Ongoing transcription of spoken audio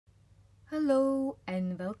Hello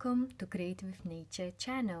and welcome to Create with Nature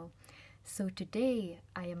channel. So today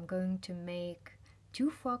I am going to make two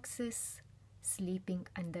foxes sleeping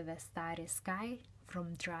under the starry sky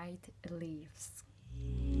from dried leaves.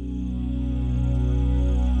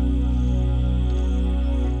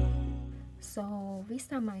 So these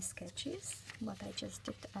are my sketches, but I just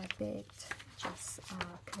did a bit, just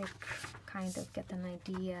a quick kind of get an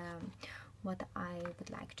idea what I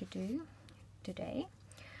would like to do today.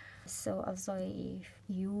 So also if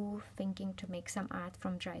you thinking to make some art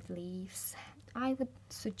from dried leaves, I would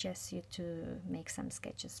suggest you to make some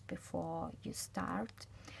sketches before you start.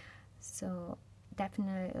 So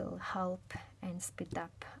definitely it will help and speed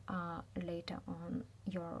up later on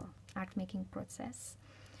your art making process.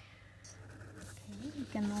 Okay, you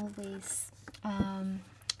can always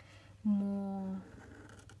more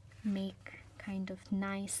make kind of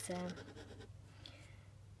nicer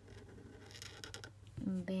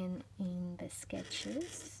than in the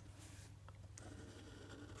sketches.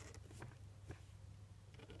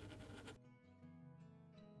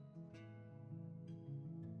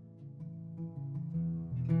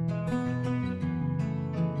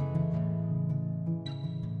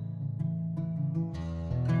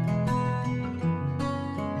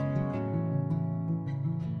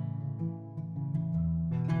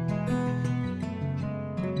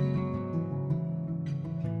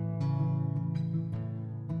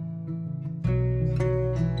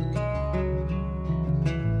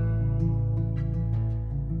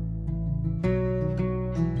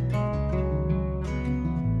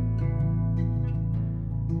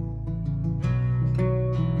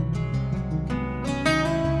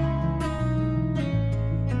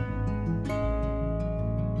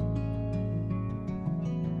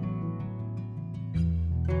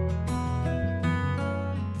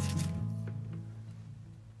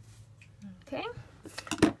 Okay,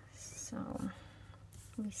 so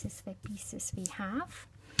this is the pieces we have.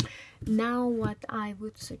 Now what I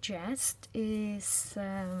would suggest is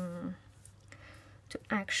to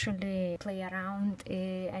actually play around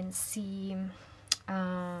and see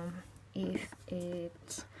if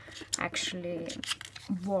it actually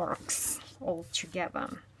works all together.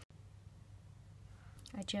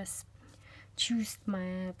 I just choose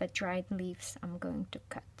the dried leaves. I'm going to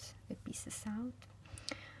cut the pieces out.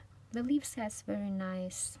 The leaves has very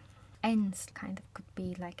nice ends, kind of could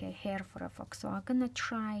be like a hair for a fox, so I'm gonna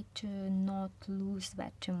try to not lose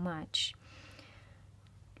that too much.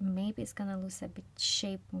 Maybe it's gonna lose a bit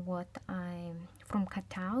shape what I from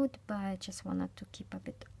cut out, but I just wanted to keep a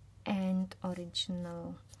bit and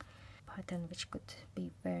original pattern, which could be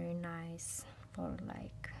very nice for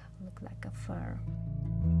like look like a fur.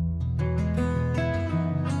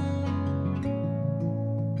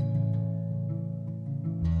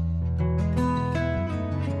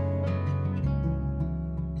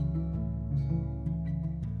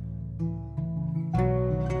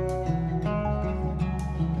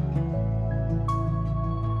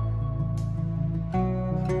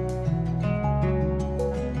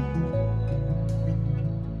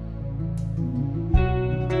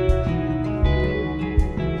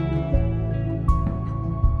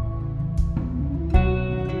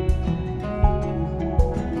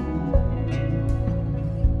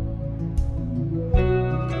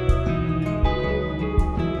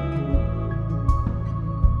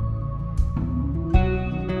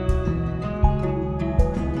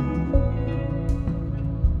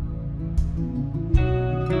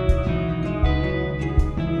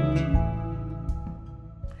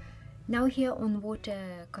 Now here on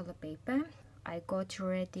watercolor paper, I got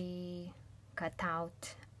already cut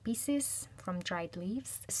out pieces from dried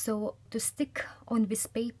leaves. So to stick on this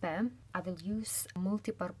paper, I will use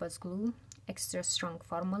multi-purpose glue, extra strong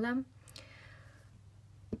formula,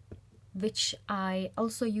 which I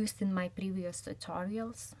also used in my previous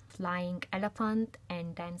tutorials, flying elephant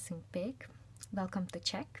and dancing pig. Welcome to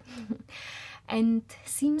check. And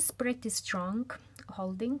seems pretty strong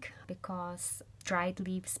holding because dried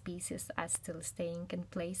leaves pieces are still staying in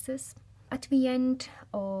places. At the end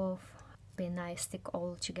of when I stick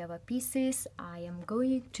all together pieces, I am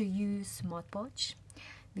going to use Mod Podge,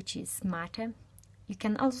 which is matte. You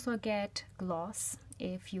can also get gloss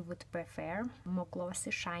if you would prefer more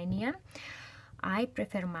glossy, shinier. I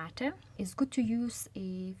prefer matte. It's good to use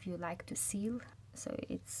if you like to seal, so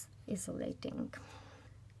it's isolating.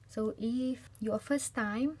 So if your first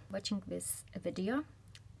time watching this video,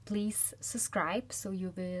 please subscribe so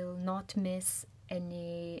you will not miss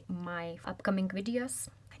any my upcoming videos.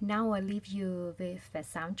 Now I leave you with the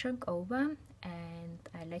soundtrack over and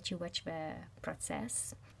I let you watch the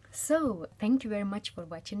process. So thank you very much for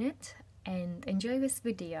watching it and enjoy this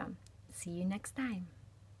video. See you next time.